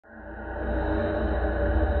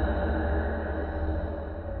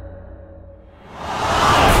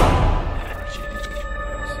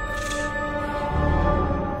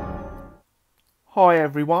Hi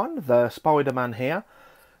everyone, the Spiderman here.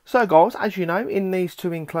 So guys, as you know, in these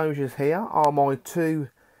two enclosures here are my two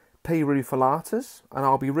pea rufilatas, and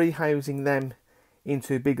I'll be rehousing them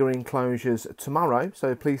into bigger enclosures tomorrow,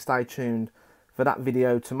 so please stay tuned for that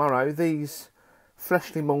video tomorrow. These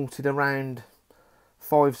freshly molted around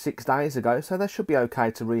 5-6 days ago, so they should be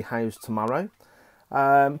okay to rehouse tomorrow.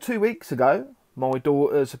 2 weeks ago, my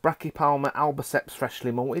daughter's Brachypalma albiceps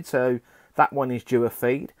freshly molted, so that one is due a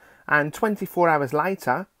feed. And 24 hours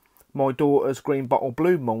later, my daughter's green bottle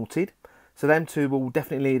blue molted, so them two will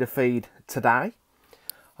definitely need a feed today.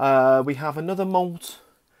 We have another molt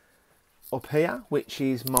up here, which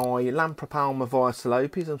is my Lampripalma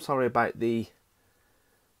viasalopes. I'm sorry about the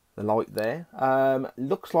light there.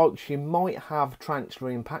 Looks like she might have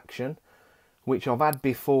tarantula impaction, which I've had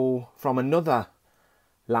before from another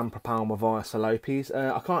Lampripalma viasalopes.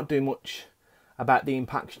 I can't do much about the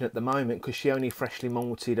impaction at the moment because she only freshly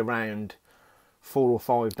molted around 4 or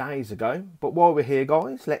 5 days ago. But while we're here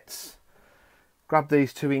guys, let's grab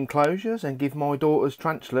these two enclosures and give my daughter's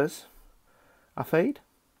tarantulas a feed.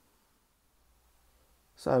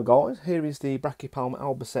 So guys, here is the Brachypalma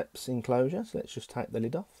albiceps enclosure, so let's just take the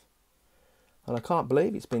lid off. And I can't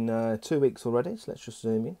believe it's been 2 weeks already, so let's just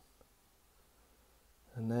zoom in.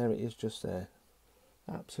 And there it is, just there.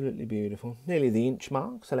 Absolutely beautiful. Nearly the inch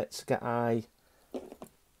mark, so let's get a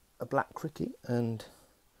black cricket and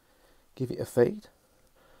give it a feed.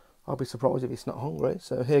 I'll be surprised if it's not hungry.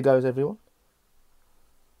 So here goes everyone.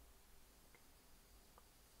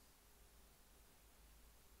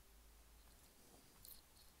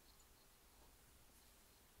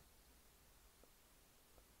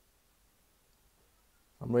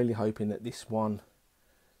 I'm really hoping that this one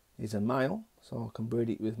is a male, so I can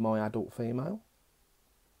breed it with my adult female.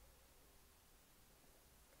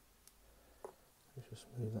 Let's just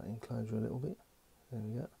move that enclosure a little bit. There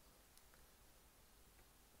we go.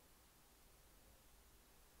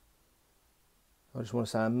 I just want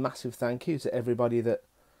to say a massive thank you to everybody that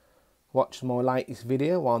watched my latest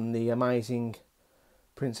video on the amazing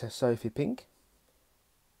Princess Sophie Pink.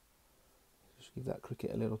 Just give that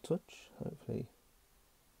cricket a little touch. Hopefully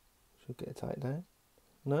she'll get a takedown.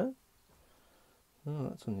 No? Oh,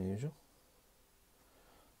 that's unusual.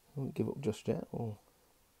 I won't give up just yet. Or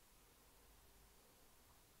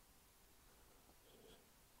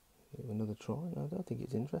give another try. No, I don't think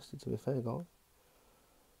it's interested, to be fair, guys.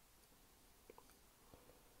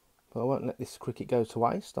 But I won't let this cricket go to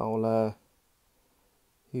waste. I'll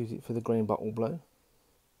use it for the green bottle blue.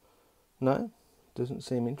 No, doesn't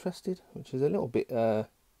seem interested, which is a little bit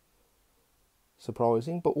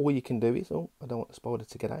surprising. But all you can do is, oh, I don't want the spider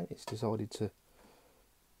to get out. It's decided to.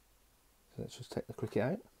 So let's just take the cricket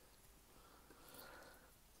out.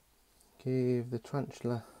 Give the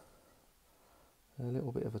tarantula a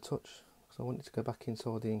little bit of a touch because I want it to go back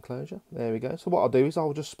inside the enclosure. There we go. So what I'll do is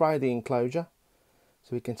I'll just spray the enclosure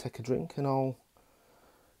so we can take a drink, and I'll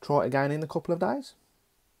try it again in a couple of days.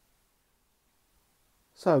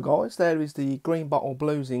 So guys, there is the green bottle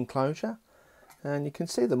blues enclosure, and you can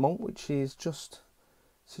see the molt, which is just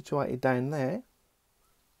situated down there.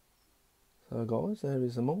 So guys, there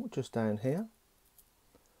is the molt just down here,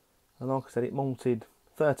 and like I said, it molted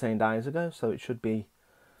 13 days ago, so it should be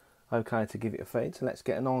okay to give it a feed. So let's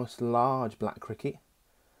get a nice large black cricket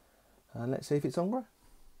and let's see if it's hungry.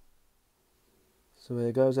 So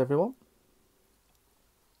here goes everyone.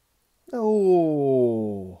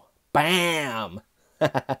 Oh, bam!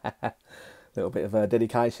 Little bit of a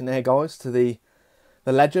dedication there guys to the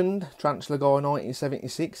legend, Tarantula Guy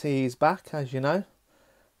 1976. He is back, as you know.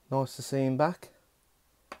 Nice to see him back.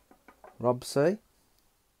 Rob C.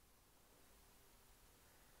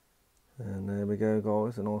 And there we go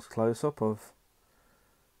guys, a nice close-up of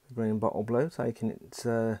the green bottle blue taking its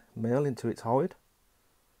meal into its hide.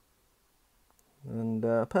 And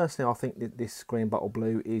personally I think that this green bottle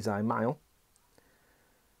blue is a male.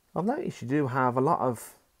 I've noticed you do have a lot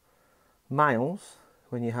of males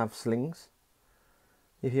when you have slings.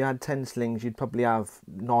 If you had 10 slings you'd probably have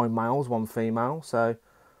 9 males, 1 female. So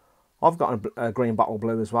I've got a green bottle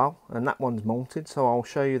blue as well, and that one's molted, so I'll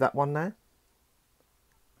show you that one now.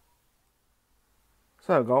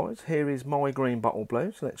 So guys, here is my green bottle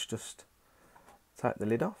blue, so let's just take the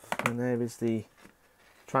lid off, and there is the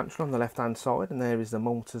tarantula on the left hand side, and there is the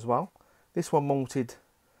molt as well. This one molted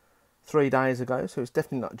 3 days ago, so it's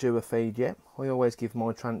definitely not due a feed yet. I always give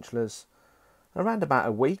my tarantulas around about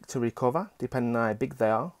a week to recover, depending on how big they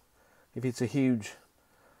are. If it's a huge,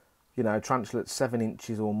 you know, tarantula that's 7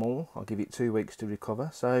 inches or more, I'll give it 2 weeks to recover.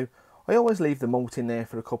 So I always leave the molt in there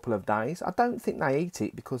for a couple of days. I don't think they eat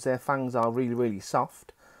it because their fangs are really, really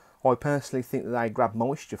soft. I personally think that they grab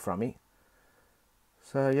moisture from it.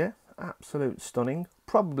 So yeah, absolute stunning.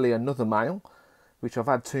 Probably another male, which I've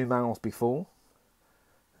had 2 males before.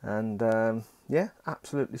 And yeah,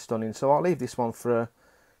 absolutely stunning. So I'll leave this one for a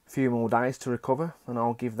few more days to recover, and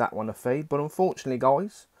I'll give that one a feed. But unfortunately,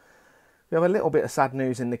 guys, we have a little bit of sad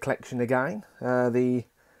news in the collection again. The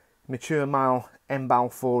mature male M.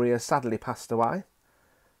 balfouria sadly passed away.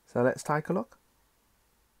 So let's take a look.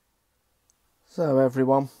 So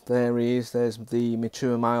everyone, there he is. There's the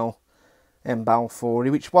mature male M.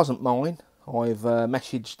 balfouria, which wasn't mine. I've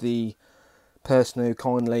messaged the person who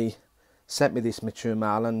kindly sent me this mature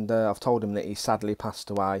male, and I've told him that he sadly passed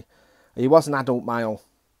away. He was an adult male,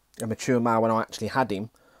 a mature male, when I actually had him.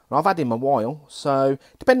 And I've had him a while, so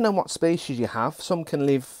depending on what species you have, some can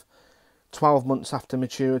live 12 months after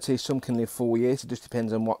maturity, some can live 4 years. It just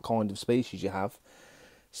depends on what kind of species you have.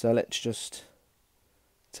 So let's just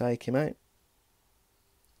take him out.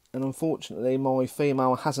 And unfortunately, my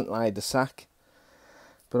female hasn't laid the sack.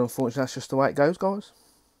 But unfortunately, that's just the way it goes, guys.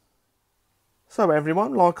 So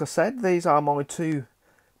everyone, like I said, these are my 2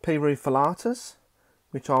 Pirulillatas,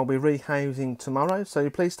 which I'll be rehousing tomorrow. So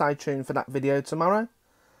please stay tuned for that video tomorrow.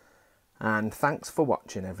 And thanks for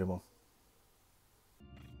watching, everyone.